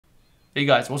Hey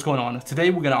guys, what's going on? Today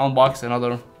we're gonna unbox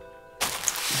another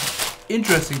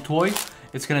interesting toy.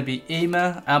 It's gonna be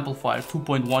Aiyima Amplifier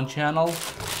 2.1 channel,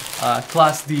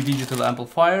 Class D digital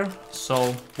amplifier.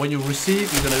 So when you receive,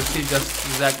 you're gonna receive just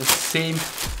exactly the same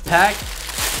pack,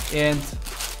 and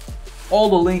all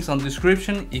the links on the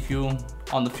description. If you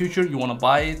on the future you wanna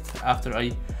buy it after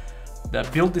I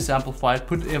built this amplifier,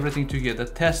 put everything together,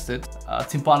 test it,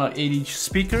 Timpano 8-inch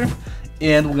speaker,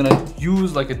 and we're gonna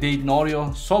use like a Dayton Audio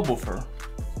subwoofer,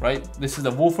 right? This is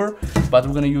the woofer, but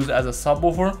we're gonna use it as a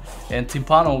subwoofer, and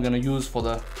Timpano we're gonna use for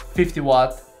the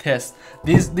 50-watt test.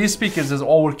 These speakers is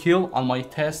overkill. On my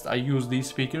test I use these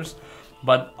speakers,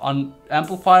 but on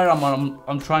amplifier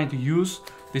I'm trying to use.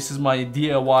 This is my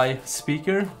DIY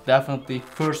speaker. Definitely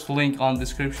first link on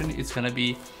description. It's gonna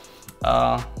be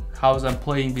how I'm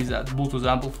playing this Bluetooth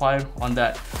amplifier on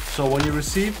that. So when you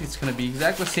receive, it's gonna be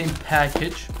exactly the same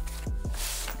package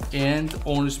and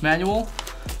owner's manual.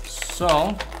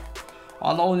 So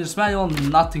on the owner's manual,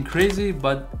 nothing crazy,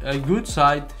 but a good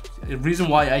side. The reason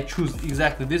why I choose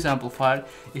exactly this amplifier,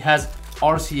 it has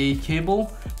RCA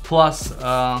cable plus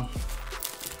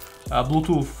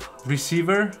Bluetooth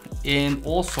receiver, and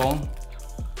also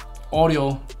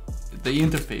audio, the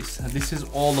interface. This is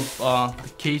all the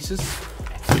cases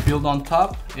to build on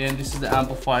top, and this is the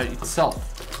amplifier itself.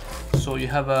 So you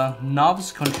have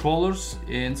knobs, controllers,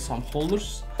 and some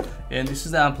holders, and this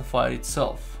is the amplifier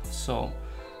itself. So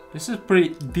this is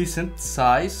pretty decent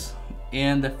size,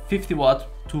 and the 50-watt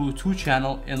to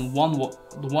 2-channel, and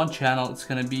the one channel it's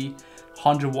gonna be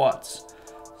 100 watts.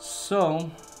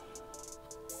 So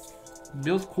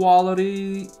build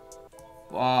quality,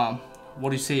 what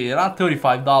do you say, around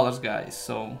 $35 guys,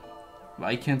 so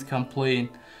I can't complain.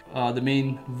 The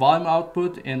main volume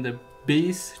output and the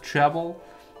bass, treble,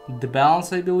 the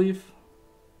balance I believe,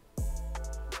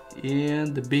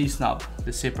 and the bass knob,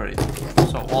 the separator.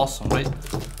 So awesome, right?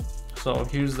 So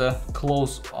here's the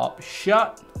close-up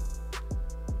shot.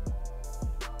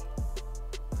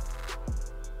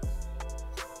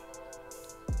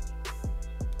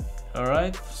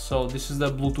 Alright, so this is the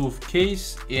Bluetooth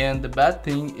case, and the bad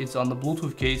thing is on the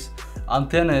Bluetooth case,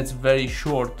 antenna is very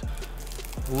short.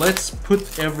 Let's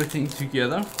put everything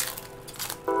together.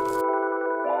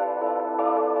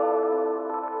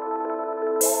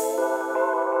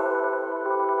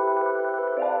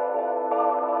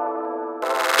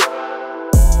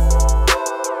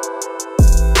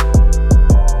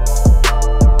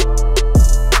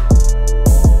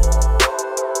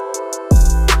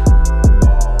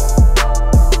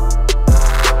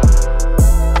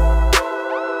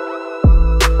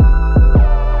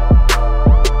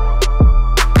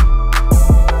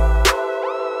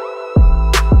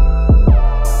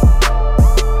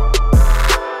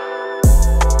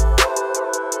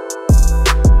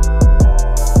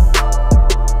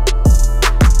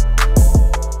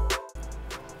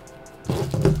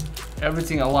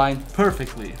 Everything aligned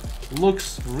perfectly.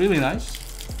 Looks really nice.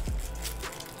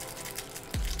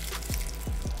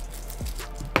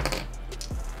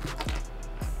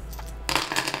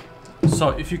 So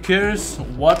if you're curious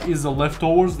what is the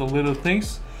leftovers, the little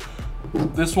things,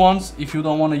 this one's, if you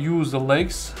don't want to use the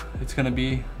legs, it's gonna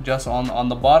be just on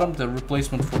the bottom, the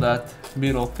replacement for that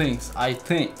middle things, I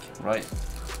think, right?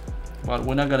 But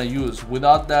we're not gonna use.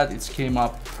 Without that, it came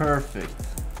up perfect.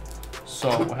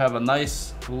 So we have a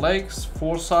nice legs,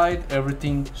 4-side,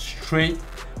 everything straight,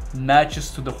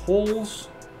 matches to the holes.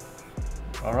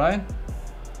 All right,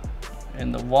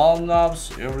 and the wall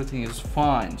knobs, everything is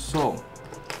fine. So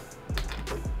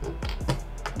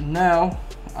now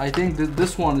I think that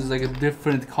this one is like a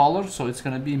different color, so it's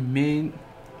gonna be main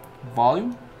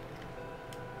volume.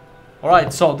 All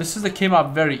right, so this is came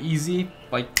up very easy,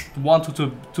 like 1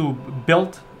 to 2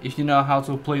 build. If you know how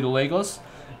to play the Legos,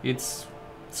 it's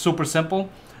super simple.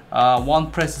 One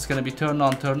press is going to be turn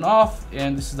on, turn off,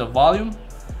 and this is the volume,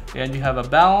 and you have a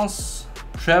balance,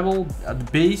 treble at the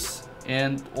bass,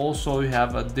 and also you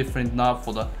have a different knob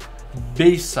for the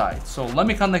bass side. So let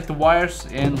me connect the wires,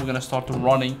 and we're gonna start to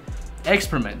running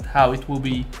experiment how it will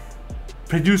be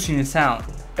producing a sound.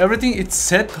 Everything is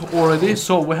set already,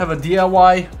 so we have a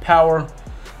DIY power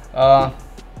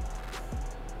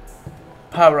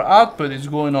output is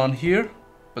going on here,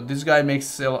 but this guy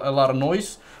makes a lot of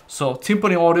noise. So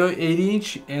Timpano Audio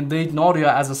 8-inch and Dayton Audio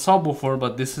as a subwoofer,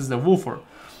 but this is the woofer.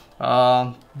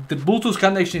 The Bluetooth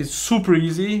connection is super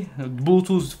easy.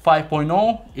 Bluetooth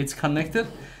 5.0, it's connected.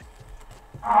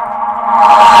 Alright.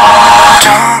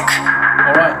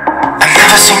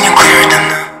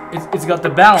 It's got the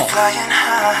balance.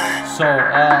 So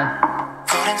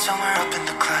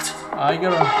I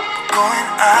gotta going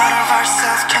out of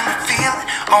ourselves, can we feel it?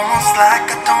 Almost like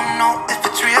I don't know if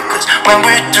it's real, cause when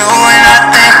we're doing our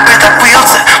thing with our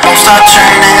wheels that won't stop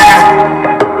turning.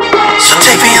 So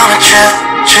take me on a trip,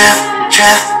 trip,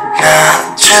 trip,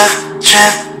 now trip,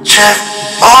 trip, trip.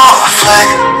 Oh, flick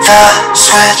the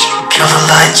switch, kill the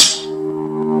lights.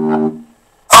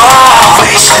 Oh,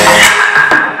 wasted.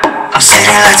 Our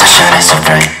city lights are shining so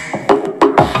bright.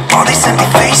 All these empty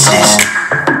faces,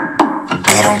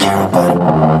 we don't care about it.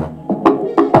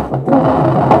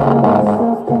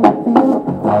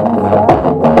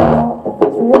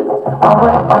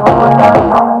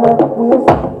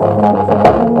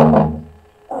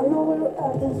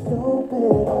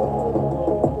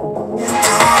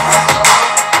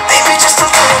 Maybe just a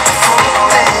little bit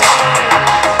foolish,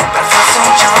 but I feel so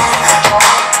young.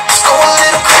 Just go a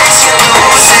little crazy and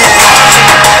lose it.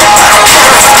 I don't care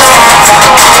if it's dumb.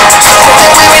 So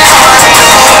that we know how to do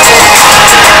it. I feel so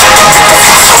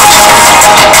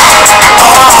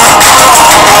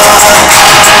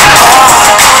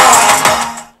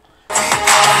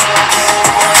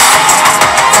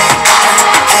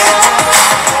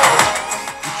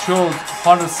It shows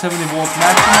 170 volt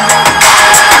maximum.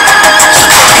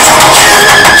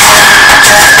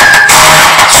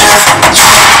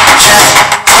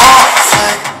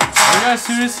 Are you guys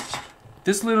serious?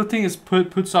 This little thing is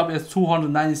puts up at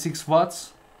 296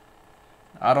 watts.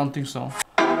 I don't think so.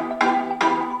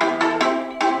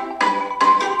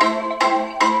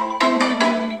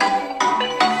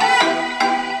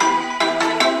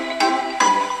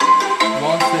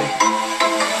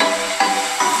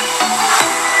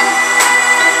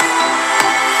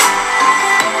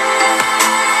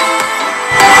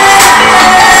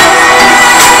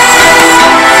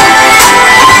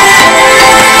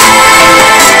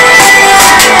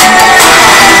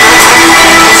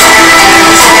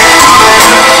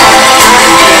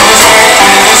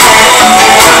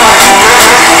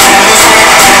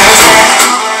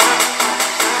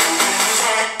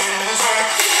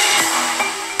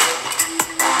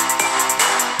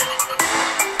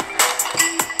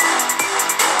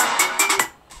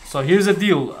 So here's the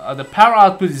deal, the power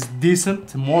output is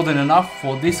decent, more than enough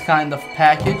for this kind of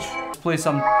package. Let's play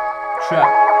some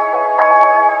trap.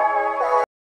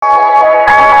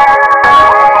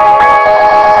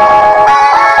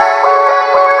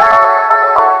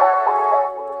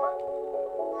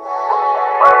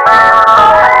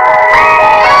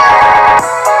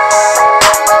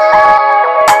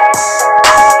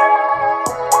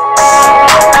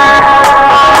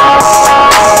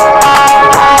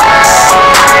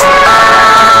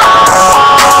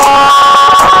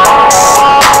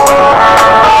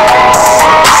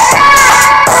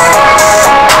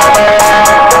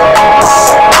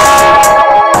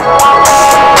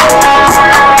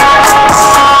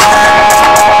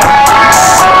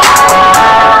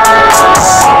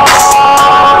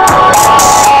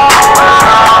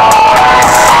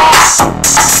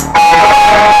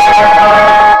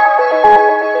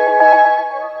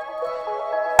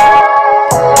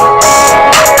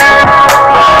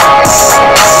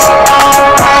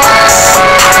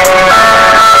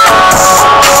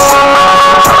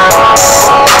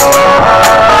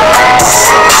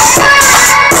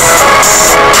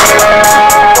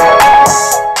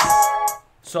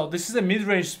 So this is a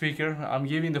mid-range speaker. I'm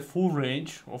giving the full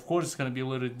range. Of course it's gonna be a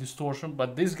little distortion,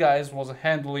 but this guy was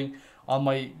handling on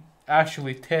my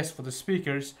actually test for the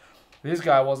speakers. This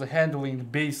guy was handling the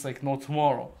bass like no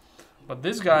tomorrow. But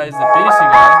this guy is the bassy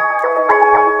guy.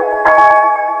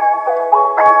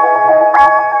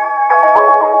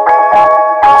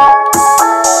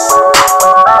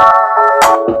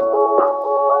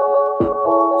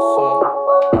 So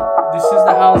this is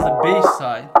the house, the bass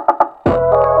side.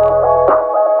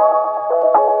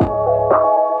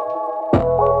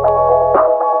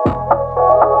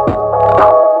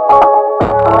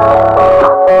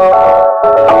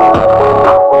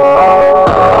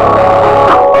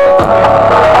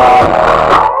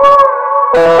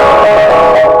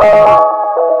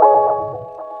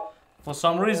 For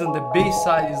some reason the bass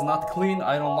side is not clean.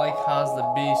 I don't like how the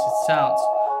bass it sounds.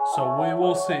 So we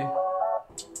will see.